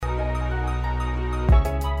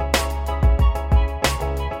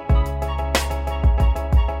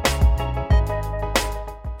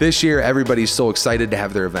this year, everybody's so excited to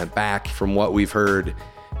have their event back. From what we've heard,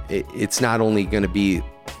 it's not only going to be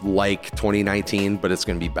like 2019, but it's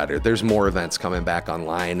going to be better. There's more events coming back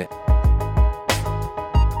online.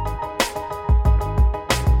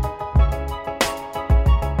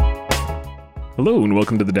 Hello and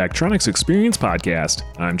welcome to the Daktronics Experience Podcast.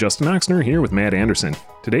 I'm Justin Oxner here with Matt Anderson.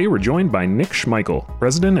 Today we're joined by Nick Schmeichel,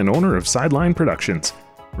 president and owner of Sideline Productions.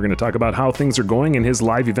 We're going to talk about how things are going in his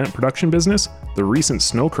live event production business, the recent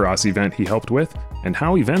snowcross event he helped with, and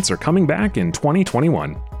how events are coming back in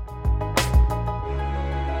 2021. And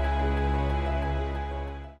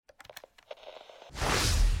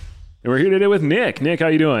we're here today with Nick. Nick, how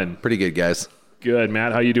you doing? Pretty good, guys. Good.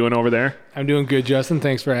 Matt, how you doing over there? I'm doing good, Justin.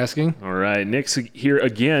 Thanks for asking. All right. Nick's here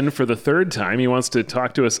again for the third time. He wants to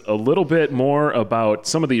talk to us a little bit more about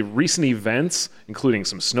some of the recent events, including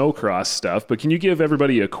some snowcross stuff. But can you give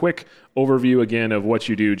everybody a quick overview again of what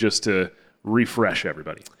you do just to refresh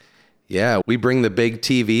everybody? Yeah, we bring the big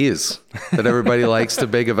TVs that everybody likes to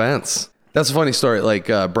big events. That's a funny story. Like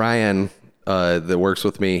Brian that works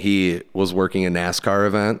with me, he was working a NASCAR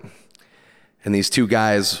event. And these two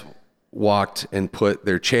guys walked and put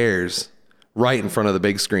their chairs right in front of the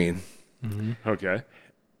big screen. Mm-hmm. Okay.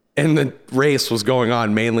 And the race was going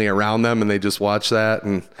on mainly around them, and they just watched that.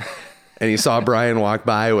 And you saw Brian walk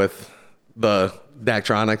by with the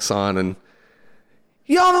Daktronics on, and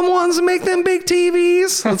y'all the ones that make them big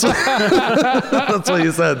TVs. That's what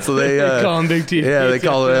he said. So they call them big TVs. Yeah, they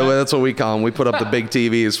call it. That's what we call them. We put up the big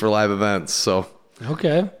TVs for live events. So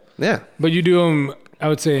okay. Yeah. But you do them, I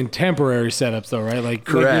would say, in temporary setups, though, right? Like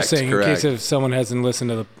you're saying, correct. In case if someone hasn't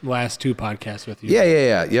listened to the last two podcasts with you.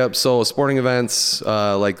 Yeah. Yep. So sporting events,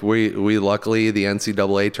 like we luckily, the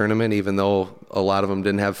NCAA tournament, even though a lot of them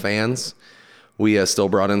didn't have fans, we still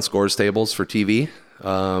brought in scores tables for TV.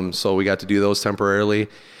 So we got to do those temporarily.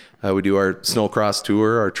 We do our snowcross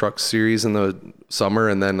tour, our truck series in the summer,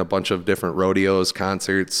 and then a bunch of different rodeos,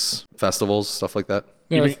 concerts, festivals, stuff like that.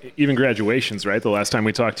 Even graduations, right? The last time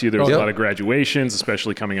we talked to you, there was a lot of graduations,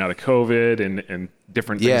 especially coming out of COVID and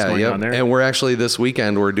different things going on there. And we're actually, this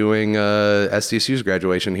weekend, we're doing SDSU's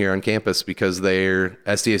graduation here on campus because their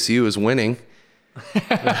SDSU is winning.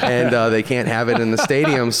 And they can't have it in the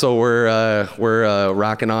stadium. So we're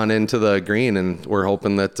rocking on into the green, and we're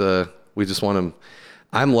hoping that we just want to.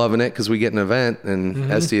 I'm loving it because we get an event, and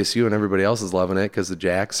SDSU and everybody else is loving it because the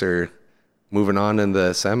Jacks are moving on in the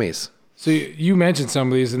semis. So you mentioned some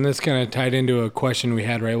of these, and this kind of tied into a question we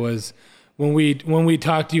had, right? Was when we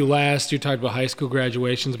talked to you last, you talked about high school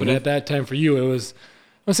graduations, but at that time for you, it was,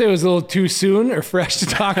 I'll say it was a little too soon or fresh to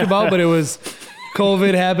talk about, but it was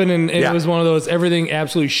COVID happened, and it was one of those, everything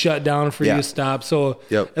absolutely shut down for you to stop. So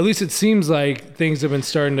at least it seems like things have been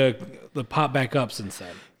starting to pop back up since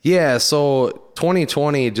then. Yeah, so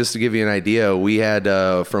 2020, just to give you an idea, we had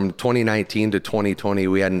from 2019 to 2020,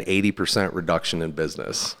 we had an 80% reduction in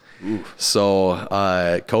business. Ooh. So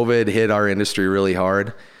COVID hit our industry really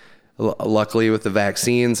hard. Luckily, with the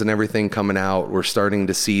vaccines and everything coming out, we're starting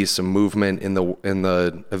to see some movement in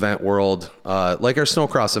the event world. Like our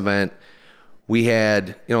snowcross event, we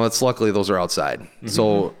had, it's luckily those are outside. Mm-hmm.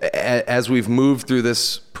 So as we've moved through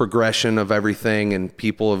this progression of everything and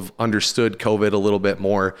people have understood COVID a little bit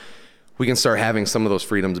more, we can start having some of those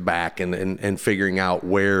freedoms back and figuring out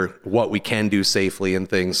what we can do safely and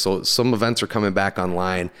things. So some events are coming back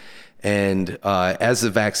online. And as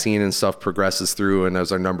the vaccine and stuff progresses through and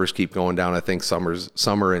as our numbers keep going down, I think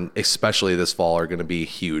summer and especially this fall are going to be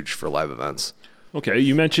huge for live events. Okay.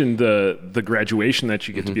 You mentioned the graduation that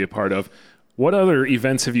you get to be a part of. What other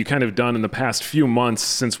events have you kind of done in the past few months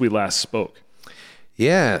since we last spoke?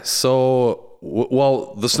 Yeah. So,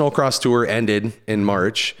 the snowcross tour ended in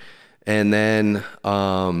March. And then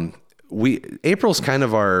April's kind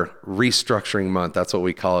of our restructuring month. That's what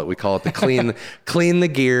we call it. We call it the clean the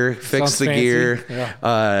gear, fix the gear,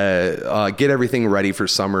 get everything ready for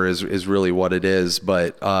summer is really what it is.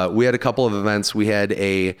 But we had a couple of events. We had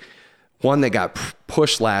one that got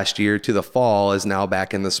pushed last year to the fall is now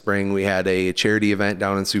back in the spring. We had a charity event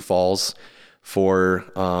down in Sioux Falls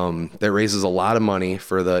that raises a lot of money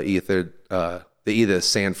for the Edith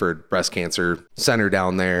Sanford Breast Cancer Center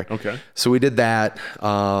down there. Okay. So we did that.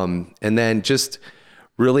 And then just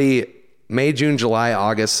really May, June, July,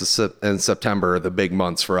 August, and September are the big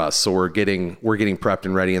months for us. So we're getting prepped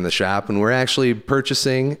and ready in the shop, and we're actually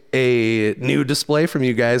purchasing a new display from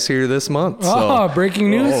you guys here this month. Oh, so. Breaking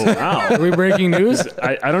news! Oh, wow. Are we breaking news?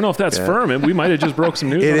 I don't know if that's firm, and we might have just broke some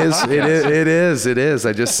news. It is.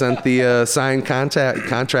 I just sent the signed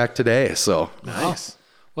contract today. So nice.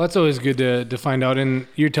 Well, that's always good to find out. And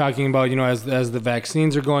you're talking about, as the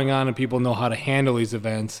vaccines are going on and people know how to handle these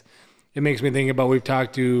events. it makes me think about, we've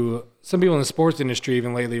talked to some people in the sports industry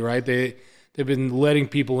even lately, right? They've been letting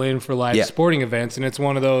people in for live sporting events, and it's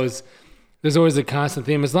one of those, there's always a constant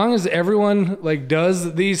theme. As long as everyone like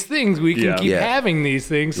does these things, we can keep having these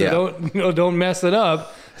things. So don't mess it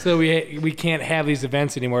up. So we can't have these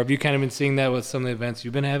events anymore. Have you kind of been seeing that with some of the events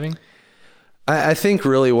you've been having? I think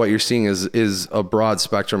really what you're seeing is a broad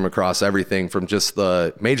spectrum across everything from just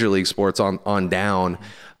the major league sports on down.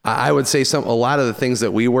 I would say a lot of the things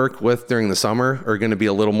that we work with during the summer are going to be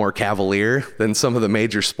a little more cavalier than some of the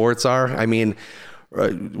major sports are. I mean,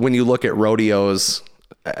 when you look at rodeos,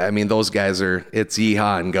 I mean, those guys it's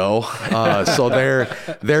yeehaw and go. So they're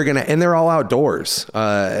going to, and they're all outdoors.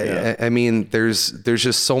 I mean, there's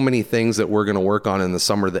just so many things that we're going to work on in the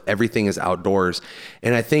summer that everything is outdoors.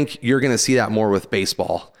 And I think you're going to see that more with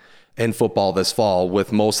baseball and football this fall,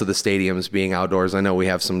 with most of the stadiums being outdoors. I know we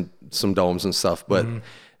have some domes and stuff, but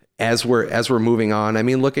as we're moving on, I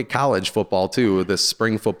mean, look at college football too, this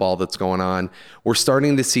spring football that's going on. We're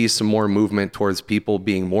starting to see some more movement towards people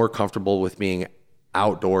being more comfortable with being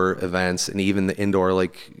outdoor events, and even the indoor,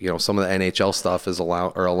 like, some of the NHL stuff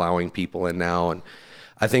are allowing people in now. And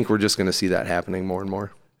I think we're just going to see that happening more and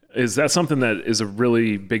more. Is that something that is a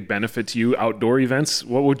really big benefit to you, outdoor events?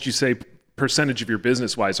 What would you say percentage of your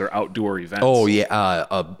business wise are outdoor events? Oh yeah.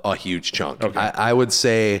 A huge chunk. Okay. I would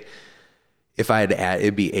say if I had to add,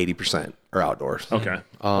 it'd be 80% are outdoors. Okay.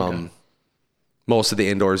 Most of the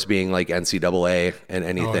indoors being like NCAA and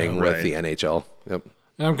anything with the NHL. Yep.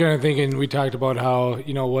 I'm kind of thinking, we talked about how,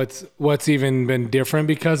 what's even been different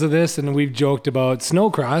because of this. And we've joked about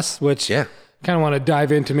snowcross, which kind of want to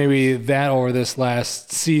dive into maybe that over this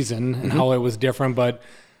last season and how it was different. But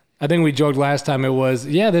I think we joked last time, it was,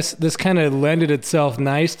 this kind of lended itself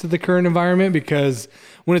nice to the current environment, because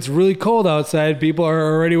when it's really cold outside, people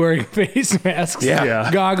are already wearing face masks.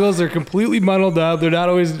 Goggles, they're completely muddled up. They're not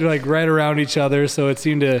always like right around each other. So it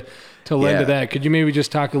seemed to lend to that. Could you maybe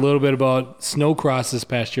just talk a little bit about snowcross this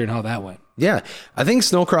past year and how that went? Yeah, I think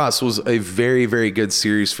snowcross was a very, very good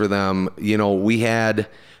series for them.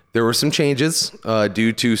 There were some changes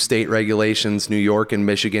due to state regulations. New York and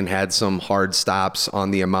Michigan had some hard stops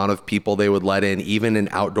on the amount of people they would let in, even in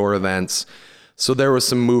outdoor events. So there was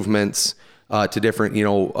some movements to different,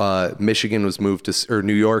 Michigan was moved to, or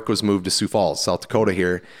New York was moved to Sioux Falls, South Dakota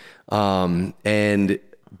here.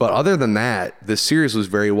 But other than that, the series was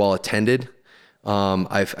very well attended.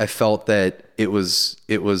 I felt that it was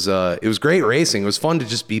great racing. It was fun to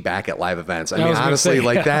just be back at live events. I mean, honestly,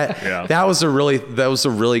 that was a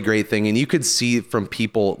really great thing. And you could see from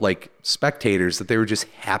people, like spectators, that they were just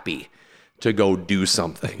happy to go do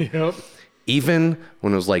something. Yep. Even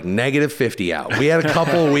when it was like -50 out. We had a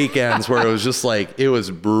couple of weekends where it was just like, it was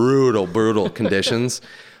brutal conditions.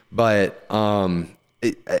 But,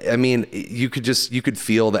 you could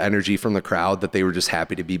feel the energy from the crowd that they were just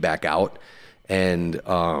happy to be back out. And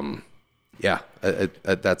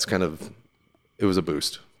that's kind of, it was a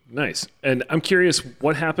boost. Nice. And I'm curious,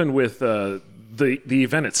 what happened with the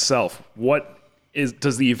event itself? What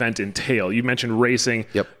does the event entail? You mentioned racing.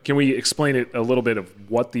 Yep. Can we explain it a little bit of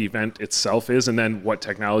what the event itself is, and then what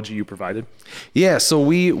technology you provided? Yeah, so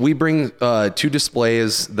we bring 2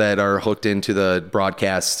 displays that are hooked into the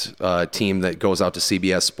broadcast team that goes out to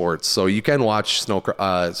CBS Sports. So you can watch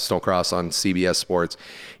snowcross on CBS Sports.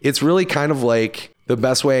 It's really kind of like, the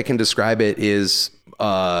best way I can describe it is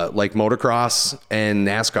like motocross and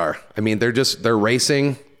NASCAR. I mean, they're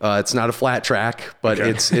racing. It's not a flat track, but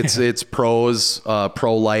it's pros,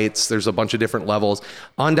 pro lights. There's a bunch of different levels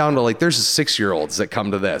on down to, like, there's 6-year-olds that come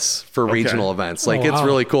to this for regional events. Like, it's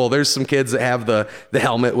really cool. There's some kids that have the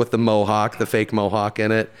helmet with the mohawk, the fake mohawk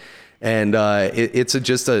in it. And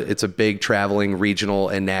it's a big traveling regional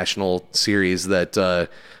and national series that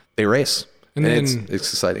they race. And then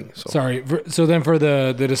it's exciting. So then for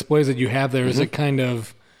the displays that you have there, is it kind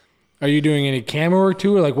of, are you doing any camera work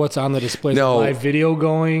too, or like what's on the display? No, live video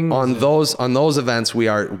going on those events. We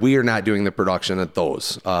are not doing the production at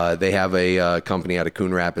those. They have a company out of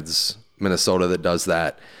Coon Rapids, Minnesota, that does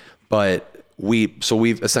that. But we've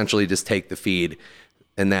essentially just take the feed,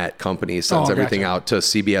 and that company sends everything out to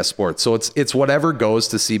CBS Sports. So it's whatever goes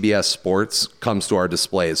to CBS Sports comes to our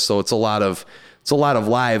displays. So it's a lot of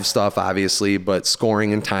live stuff, obviously, but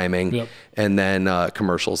scoring and timing, and then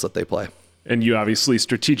commercials that they play. And you obviously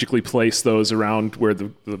strategically place those around where the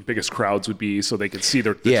biggest crowds would be, so they could see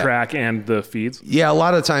the track and the feeds. Yeah, a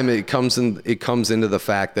lot of the time it comes into the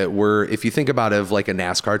fact that if you think about it of like a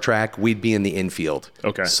NASCAR track, we'd be in the infield.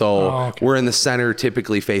 Okay. So we're in the center,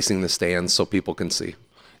 typically facing the stands, so people can see.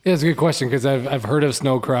 Yeah, it's a good question because I've heard of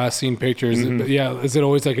snowcross, seen pictures. But yeah, is it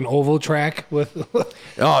always like an oval track with?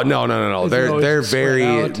 Oh no. They're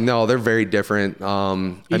very different.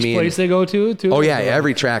 Each place they go to too. Oh yeah,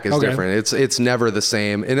 every track is different. It's never the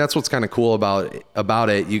same, and that's what's kind of cool about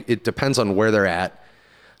it. It depends on where they're at,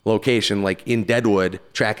 location. Like in Deadwood,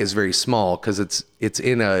 track is very small because it's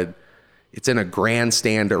in a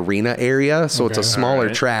grandstand arena area, so it's a smaller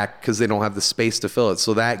track because they don't have the space to fill it.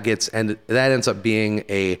 So that ends up being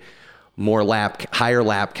a more higher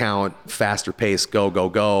lap count, faster pace,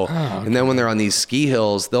 go. And then when they're on these ski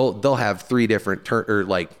hills, they'll have three different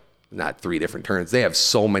not three different turns. They have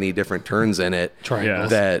so many different turns in it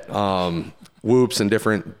that whoops and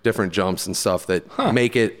different jumps and stuff that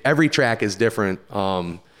make it. Every track is different.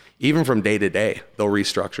 Even from day to day, they'll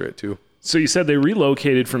restructure it too. So you said they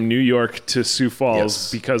relocated from New York to Sioux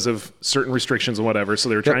Falls because of certain restrictions and whatever. So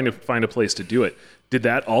they were trying to find a place to do it. Did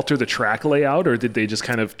that alter the track layout, or did they just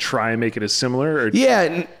kind of try and make it as similar? Or?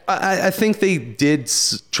 Yeah, I think they did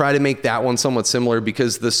try to make that one somewhat similar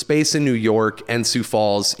because the space in New York and Sioux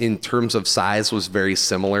Falls in terms of size was very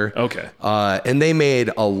similar. Okay. And they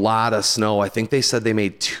made a lot of snow. I think they said they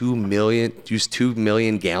made 2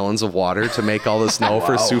 million gallons of water to make all the snow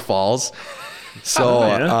for Sioux Falls.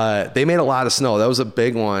 So they made a lot of snow. That was a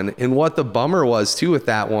big one. And what the bummer was too with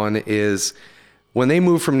that one is when they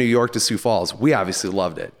moved from New York to Sioux Falls, we obviously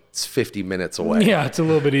loved it. It's 50 minutes away. Yeah, it's a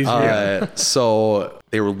little bit easier. So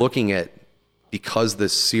they were looking at, because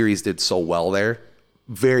this series did so well there,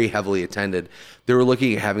 very heavily attended, they were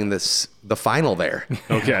looking at having the final there.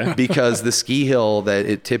 Okay. Because the ski hill that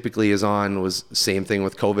it typically is on was same thing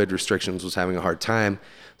with COVID restrictions, was having a hard time.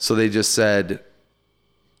 So they just said,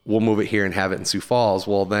 we'll move it here and have it in Sioux Falls.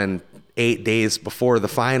 Well, then 8 days before the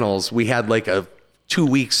finals, we had like a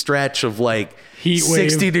 2-week stretch of like heat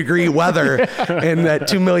 60-degree weather, and that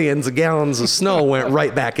 2 million gallons of snow went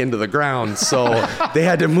right back into the ground. So they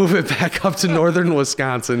had to move it back up to northern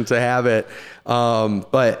Wisconsin to have it.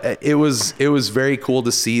 But it was very cool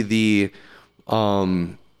to see the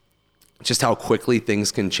just how quickly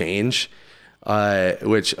things can change.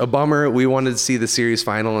 Which a bummer. We wanted to see the series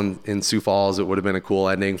final in Sioux Falls. It would have been a cool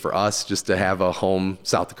ending for us just to have a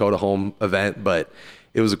South Dakota home event, but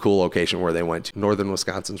it was a cool location where they went to. Northern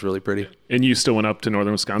Wisconsin's really pretty. And you still went up to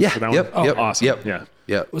northern Wisconsin for that one? Yep. Awesome.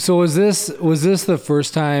 Yep. So was this the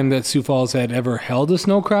first time that Sioux Falls had ever held a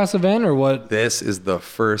snowcross event, or what? This is the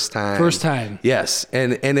first time. First time. Yes.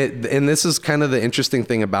 And this is kind of the interesting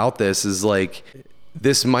thing about this is like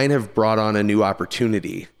this might have brought on a new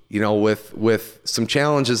opportunity. You know, with some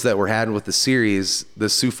challenges that were had with the series, the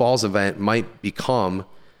Sioux Falls event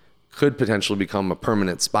could potentially become a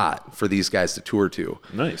permanent spot for these guys to tour to.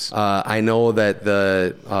 Nice. I know that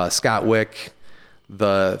the Scott Wick,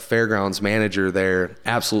 the fairgrounds manager there,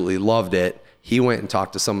 absolutely loved it. He went and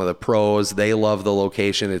talked to some of the pros. They loved the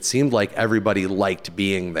location. It seemed like everybody liked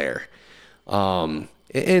being there.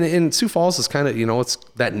 And Sioux Falls is kind of, it's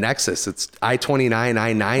that nexus. It's I-29,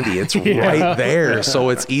 I-90. It's right there. So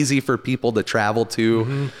it's easy for people to travel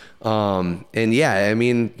to. And yeah, I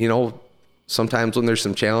mean, sometimes when there's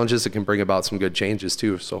some challenges, it can bring about some good changes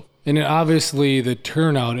too. So. And obviously the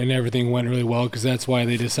turnout and everything went really well because that's why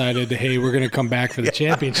they decided, hey, we're going to come back for the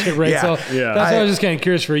championship, right? Yeah. So that's why I was just kind of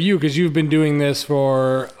curious for you because you've been doing this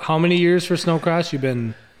for how many years for snowcross? You've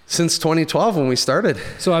been... Since 2012 when we started.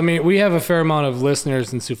 So, I mean, we have a fair amount of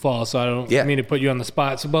listeners in Sioux Falls, so I don't mean to put you on the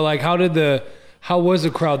spot. So, but like, how was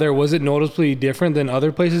the crowd there? Was it noticeably different than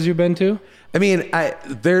other places you've been to? I mean,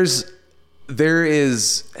 there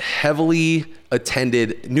is heavily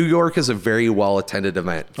attended. New York is a very well attended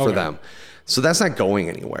event for them. So that's not going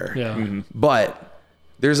anywhere. Yeah. Mm-hmm. But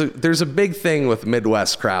there's a big thing with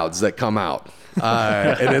Midwest crowds that come out.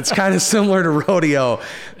 And it's kind of similar to rodeo.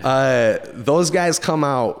 Those guys come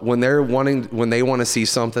out when they want to see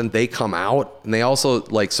something, they come out, and they also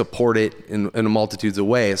like support it in a multitudes of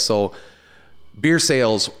ways. So beer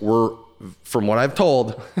sales were, from what I've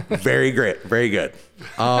told, very great, very good.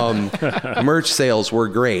 Merch sales were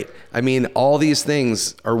great. I mean, all these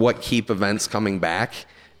things are what keep events coming back.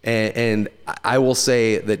 And I will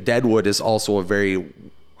say that Deadwood is also a very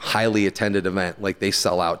highly attended event. Like they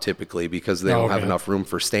sell out typically because they don't have enough room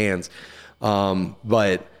for stands.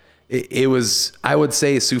 But it was, I would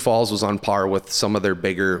say Sioux Falls was on par with some of their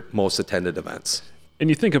bigger, most attended events. And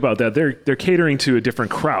you think about that, they're catering to a different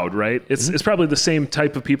crowd, right? It's probably the same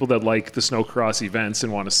type of people that like the snowcross events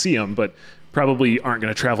and want to see them, but probably aren't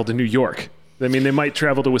going to travel to New York. I mean, they might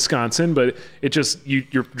travel to Wisconsin, but it just,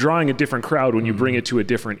 you're drawing a different crowd when you bring it to a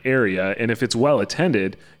different area. And if it's well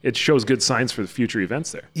attended, it shows good signs for the future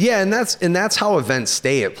events there. Yeah, and that's how events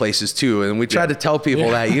stay at places too. And we try to tell people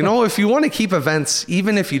that, if you want to keep events,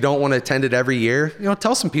 even if you don't want to attend it every year,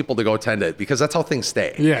 tell some people to go attend it, because that's how things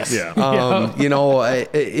stay. Yes. Yeah.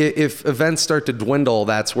 If events start to dwindle,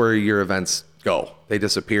 that's where your events go. They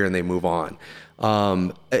disappear and they move on.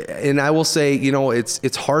 And I will say,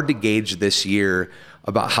 it's hard to gauge this year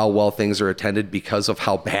about how well things are attended because of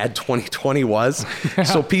how bad 2020 was.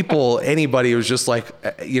 So anybody was just like,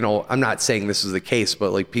 I'm not saying this is the case,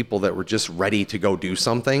 but like people that were just ready to go do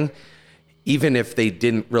something, even if they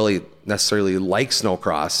didn't really necessarily like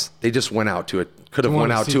snowcross, they just went out to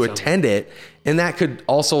attend it. And that could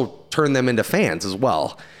also turn them into fans as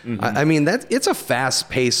well. Mm-hmm. I mean, it's a fast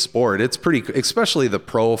paced sport. It's especially the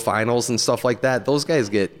pro finals and stuff like that. Those guys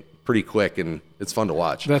get pretty quick and it's fun to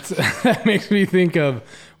watch. That makes me think of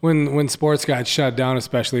when sports got shut down,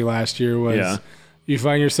 especially last year, you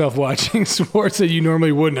find yourself watching sports that you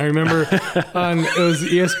normally wouldn't. I remember it was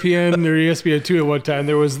ESPN or ESPN2 at one time.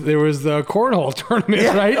 There was the cornhole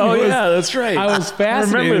tournament, right? Oh, that's right. I was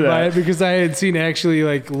fascinated by it because I had seen actually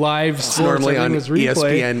like live sports. Normally on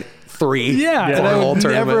ESPN 3. Yeah, and I would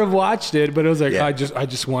tournament. never have watched it, but it was like, I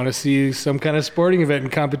just want to see some kind of sporting event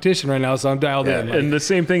and competition right now, so I'm dialed in. Like, and the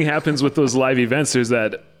same thing happens with those live events. There's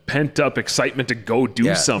that pent up excitement to go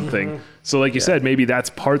do something. Mm-hmm. So like you said, maybe that's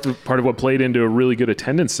part of what played into a really good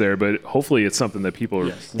attendance there, but hopefully it's something that people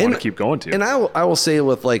want to keep going to. And I will say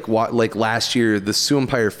with like last year, the Sioux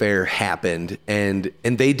Empire Fair happened and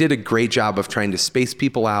they did a great job of trying to space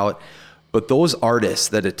people out. But those artists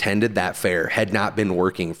that attended that fair had not been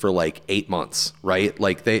working for like 8 months, right?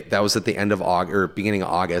 Like that was at the end of August or beginning of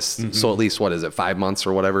August. Mm-hmm. So at least, 5 months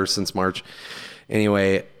or whatever since March.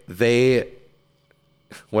 Anyway,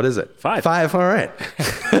 what is it? 5. All right.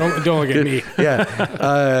 Don't look at me.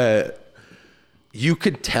 Yeah. You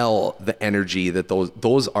could tell the energy that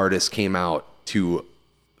those artists came out to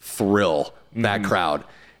thrill that crowd.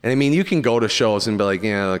 And I mean, you can go to shows and be like,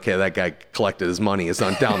 okay, that guy collected his money. It's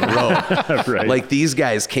on down the road. Right. Like these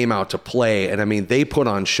guys came out to play. And I mean, they put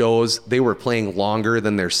on shows. They were playing longer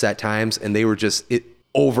than their set times. And they were just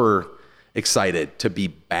over excited to be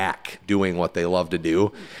back doing what they love to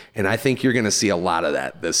do. And I think you're going to see a lot of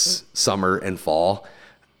that this summer and fall.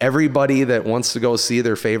 Everybody that wants to go see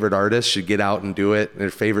their favorite artist should get out and do it, their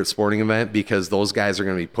favorite sporting event, because those guys are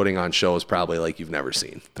going to be putting on shows probably like you've never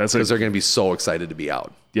seen. Because they're going to be so excited to be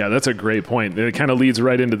out. Yeah, that's a great point. It kind of leads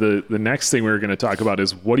right into the next thing we were going to talk about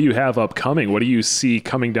is what do you have upcoming? What do you see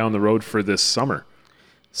coming down the road for this summer?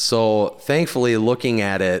 So thankfully, looking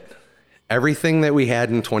at it, everything that we had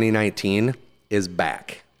in 2019 is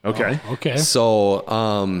back. Okay. Oh, okay.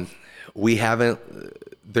 So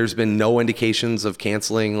there's been no indications of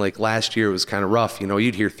canceling. Like last year, it was kind of rough.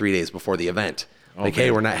 You'd hear 3 days before the event. Like,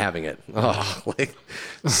 hey, we're not having it.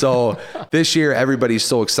 So this year, everybody's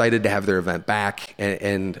so excited to have their event back,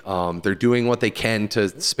 and they're doing what they can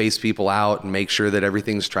to space people out and make sure that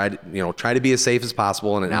everything's try to be as safe as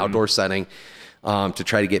possible in an outdoor setting, to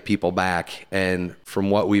try to get people back. And from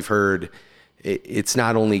what we've heard, it's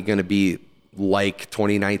not only going to be like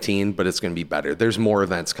 2019, but it's going to be better. There's more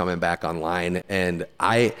events coming back online, and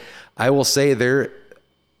I will say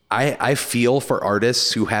I feel for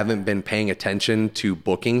artists who haven't been paying attention to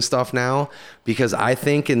booking stuff now, because I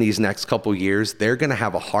think in these next couple years, they're going to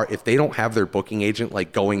have if they don't have their booking agent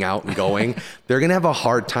like going out and going, they're going to have a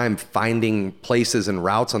hard time finding places and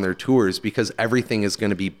routes on their tours, because everything is going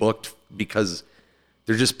to be booked because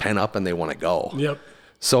they're just pent up and they want to go. Yep.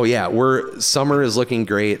 So yeah, summer is looking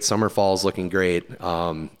great. Summer, fall is looking great.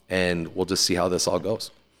 And we'll just see how this all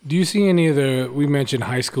goes. Do you see any of we mentioned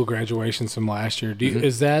high school graduations from last year.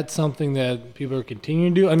 Is that something that people are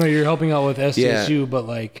continuing to do? I know you're helping out with SDSU, but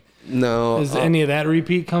no, is any of that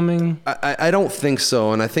repeat coming? I don't think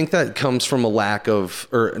so. And I think that comes from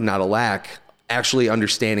actually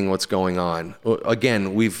understanding what's going on.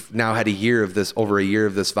 Again, we've now had over a year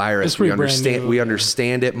of this virus. We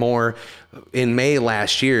understand it more. In May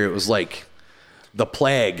last year, it was like the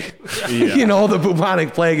plague, the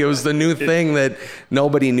bubonic plague. It was the new thing that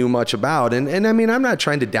nobody knew much about. And I mean, I'm not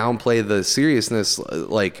trying to downplay the seriousness,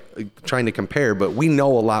 like trying to compare, but we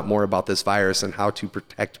know a lot more about this virus and how to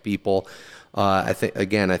protect people. I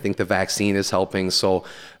think the vaccine is helping. So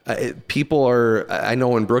I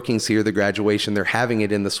know in Brookings here, the graduation, they're having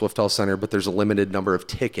it in the Swift Health Center, but there's a limited number of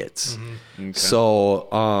tickets. Mm-hmm. Okay.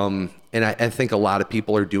 So, and I think a lot of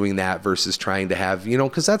people are doing that versus trying to have,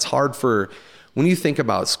 because that's hard when you think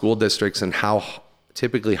about school districts and how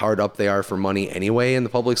typically hard up they are for money anyway in the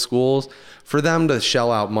public schools, for them to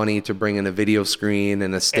shell out money to bring in a video screen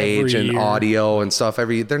and a stage and audio and stuff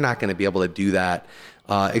they're not going to be able to do that,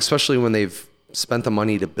 especially when they've spent the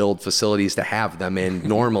money to build facilities to have them in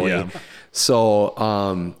normally. Yeah.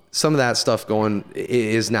 So some of that stuff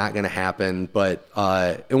is not going to happen, but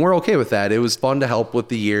and we're okay with that. It was fun to help with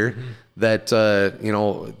the year. That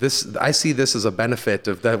I see this as a benefit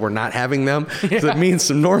of that we're not having them. Yeah. That means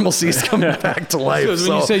some normalcy is coming back to life. So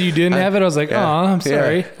when you said you didn't have it, I was like, I'm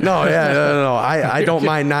sorry. Yeah. No. I don't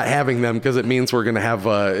mind not having them because it means we're going to have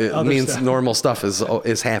it means stuff. Normal stuff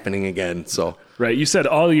is happening again. So right, you said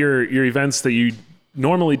all your events that you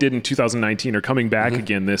normally did in 2019 are coming back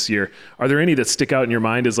again this year. Are there any that stick out in your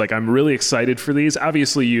mind as like, I'm really excited for these?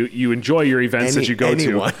 Obviously you enjoy your events that you go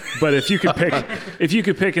to, but if you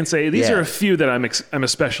could pick and say, these are a few that I'm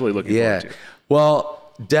especially looking forward to.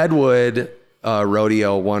 Well, Deadwood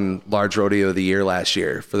rodeo won large rodeo of the year last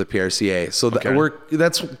year for the PRCA. So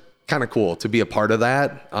that's kind of cool to be a part of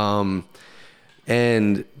that.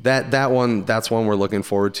 And that's one we're looking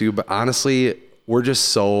forward to, but honestly, we're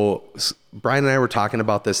just Brian and I were talking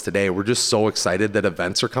about this today. We're just so excited that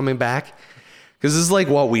events are coming back because this is like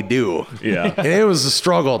what we do. Yeah. And it was a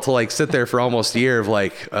struggle to like sit there for almost a year of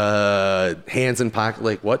like hands in pocket.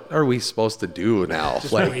 Like, what are we supposed to do now?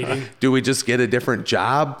 Just like, waiting. Do we just get a different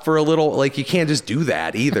job for a little? Like, you can't just do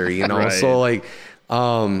that either, you know? Right. So like,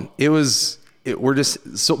 but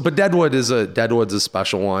Deadwood's a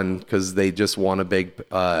special one because they just won a big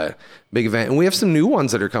event, and we have some new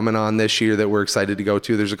ones that are coming on this year that we're excited to go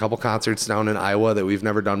to. There's a couple concerts down in Iowa that we've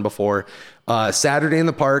never done before. Saturday in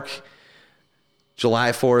the Park,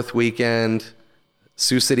 July 4th weekend,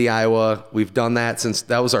 Sioux City, Iowa. We've done that since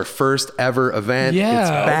that was our first ever event. Yeah, it's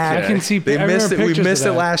back. I can see. They missed it. We missed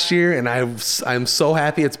it last year, and I'm so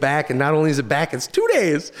happy it's back. And not only is it back, it's 2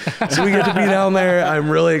 days, so we get to be down there. I'm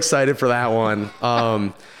really excited for that one.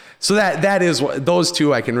 So that is those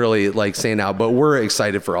two I can really like say now. But we're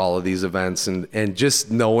excited for all of these events, and just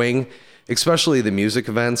knowing, especially the music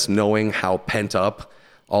events, knowing how pent up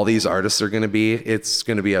all these artists are going to be. It's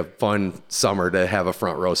going to be a fun summer to have a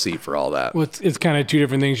front row seat for all that. Well, it's kind of two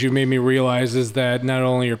different things you've made me realize is that not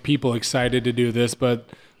only are people excited to do this, but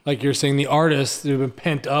like you're saying, the artists have been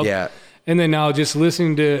pent up. Yeah. And then now just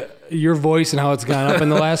listening to your voice and how it's gone up in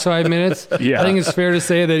the last 5 minutes, I think it's fair to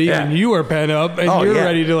say that even you are pent up and you're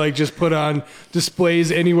ready to like just put on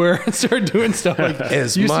displays anywhere and start doing stuff like that.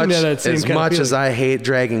 As much as I hate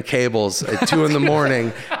dragging cables at 2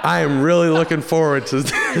 a.m, I am really looking forward to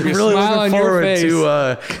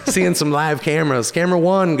seeing some live cameras. Camera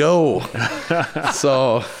 1, go.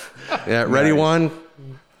 So, ready. Nice. 1.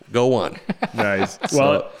 Go one. Nice.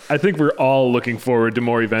 Well, I think we're all looking forward to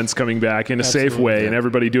more events coming back in a safe way and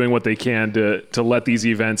everybody doing what they can to let these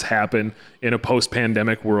events happen in a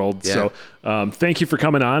post-pandemic world. Yeah. So thank you for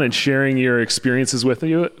coming on and sharing your experiences with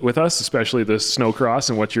us, especially the snowcross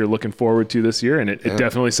and what you're looking forward to this year. And it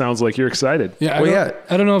definitely sounds like you're excited. Yeah.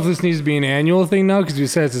 I don't know if this needs to be an annual thing now because you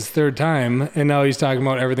said it's his 3rd time. And now he's talking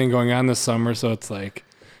about everything going on this summer. So it's like,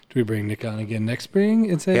 do we bring Nick on again next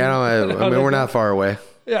spring? And say, I mean, we're not far away.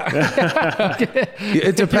 Yeah.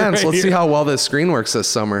 It depends. Let's see how well this screen works this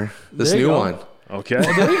summer. This new one. Okay.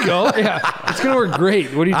 Well, there you go. Yeah. It's going to work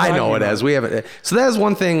great. What do you I know it has. We haven't. So that is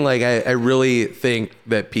one thing, like, I really think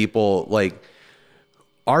that people, like,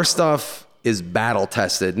 our stuff is battle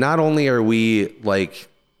tested. Not only are we, like,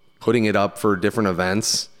 putting it up for different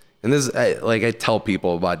events, and this is, like, I tell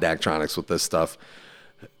people about Daktronics with this stuff.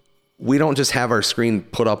 We don't just have our screen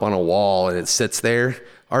put up on a wall and it sits there.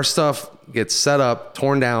 Our stuff gets set up,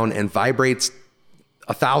 torn down, and vibrates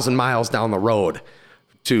 1,000 miles down the road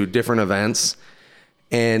to different events.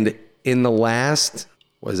 And in the last,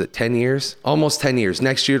 10 years? Almost 10 years.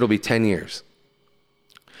 Next year, it'll be 10 years.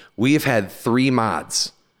 We have had 3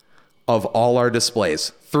 mods of all our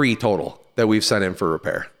displays, 3 total, that we've sent in for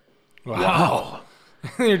repair. Wow.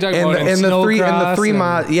 You're talking about the 3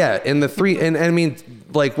 mod, and I mean,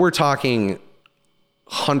 like, we're talking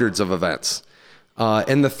hundreds of events.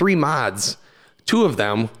 And the 3 mods, 2 of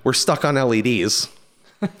them were stuck on LEDs.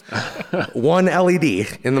 1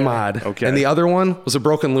 LED in the mod. Okay. And the other one was a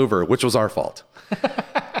broken louver, which was our fault.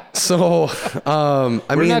 So,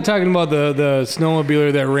 we're not talking about the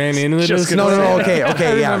snowmobiler that ran into the No. Okay.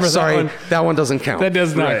 Yeah. Sorry. That one doesn't count. That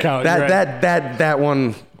does not count. That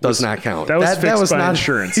one does not count. That was fixed by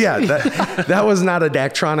insurance. Yeah. That was not a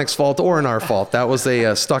Daktronics fault or an our fault. That was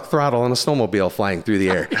a stuck throttle on a snowmobile flying through the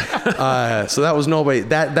air. So that was nobody.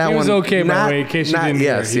 That he one was okay, by the way, in case you didn't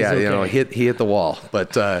hear. Yes. Yeah. Okay. He hit the wall,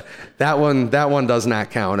 but that one does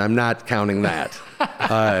not count. I'm not counting that.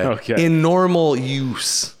 Okay. In normal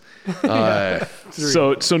use.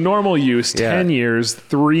 So normal use, 10 years,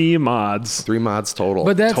 3 mods. 3 mods total.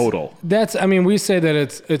 But Total. I mean, we say that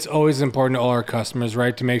it's always important to all our customers,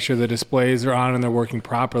 right, to make sure the displays are on and they're working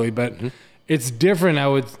properly. But it's different.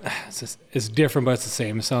 It's different, but it's the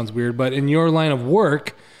same. It sounds weird, but in your line of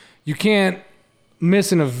work, you can't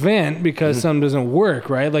miss an event because something doesn't work,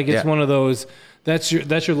 right? Like it's one of those. That's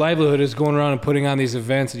your livelihood is going around and putting on these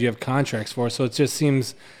events that you have contracts for. So it just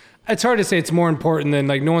seems. It's hard to say it's more important than,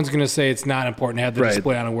 like, no one's going to say it's not important to have the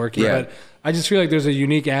display on and working. Yeah. But I just feel like there's a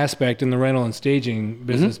unique aspect in the rental and staging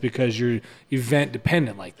business because you're event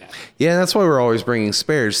dependent like that. Yeah, that's why we're always bringing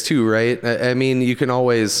spares too, right? I mean, you can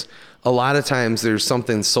always, a lot of times there's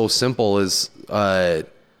something so simple as a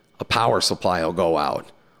power supply will go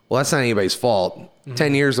out. Well, that's not anybody's fault.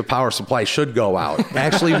 10 years of power supply should go out.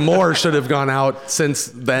 Actually, more should have gone out since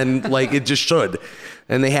then. Like, it just should.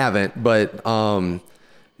 And they haven't. But,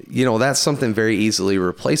 that's something very easily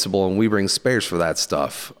replaceable, and we bring spares for that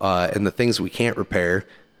stuff. And the things we can't repair,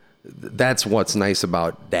 that's what's nice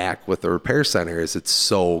about DAC with the repair center is it's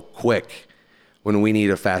so quick. When we need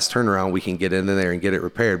a fast turnaround, we can get into there and get it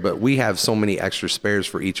repaired. But we have so many extra spares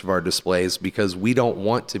for each of our displays because we don't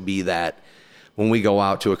want to be that when we go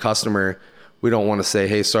out to a customer. We don't want to say,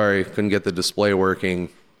 hey, sorry, couldn't get the display working.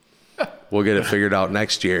 We'll get it figured out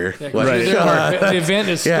next year. Yeah, the event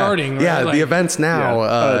is starting. Right? Yeah, the event's now.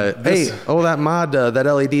 That mod, that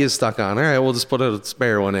LED is stuck on. All right, we'll just put a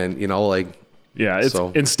spare one in, Yeah,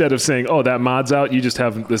 instead of saying, that mod's out, you just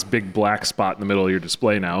have this big black spot in the middle of your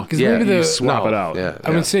display now. Yeah, you swap it out. Yeah,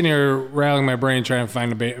 I've been sitting here rattling my brain trying to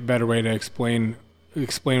find a better way to explain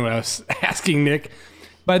what I was asking Nick.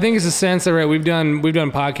 But I think it's a sense that, right, we've done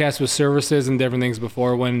podcasts with services and different things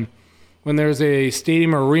before. When there's a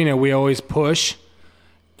stadium or arena, we always push,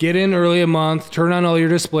 get in early a month, turn on all your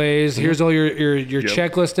displays. Here's all your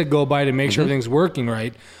checklist to go by to make sure everything's working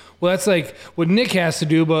right. Well, that's like what Nick has to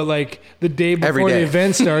do, but like the day before the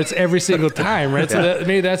event starts every single time, right? So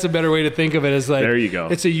maybe that's a better way to think of it. Is like, there you go.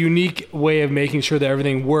 It's a unique way of making sure that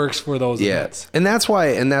everything works for those events. And that's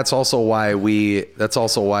also why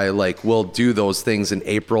like we'll do those things in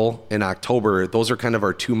April and October. Those are kind of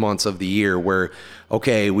our 2 months of the year where,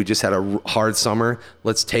 okay, we just had a hard summer.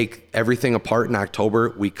 Let's take everything apart in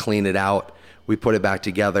October. We clean it out. We put it back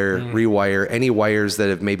together, rewire. Any wires that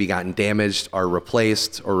have maybe gotten damaged are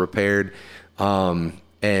replaced or repaired. That's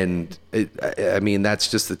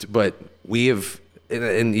just but we have,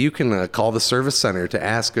 and you can call the service center to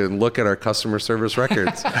ask and look at our customer service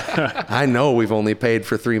records. I know we've only paid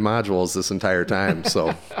for 3 modules this entire time.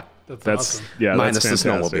 So that's awesome. Minus that's the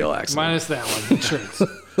snowmobile accident. Minus that one, insurance.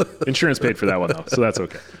 Insurance paid for that one though, so that's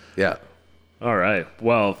okay. Yeah. All right.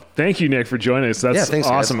 Well, thank you, Nick, for joining us. That's thanks,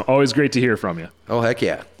 awesome. guys. Always great to hear from you. Oh, heck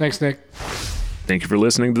yeah. Thanks, Nick. Thank you for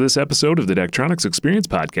listening to this episode of the Daktronics Experience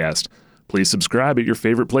Podcast. Please subscribe at your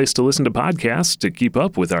favorite place to listen to podcasts to keep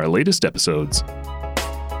up with our latest episodes.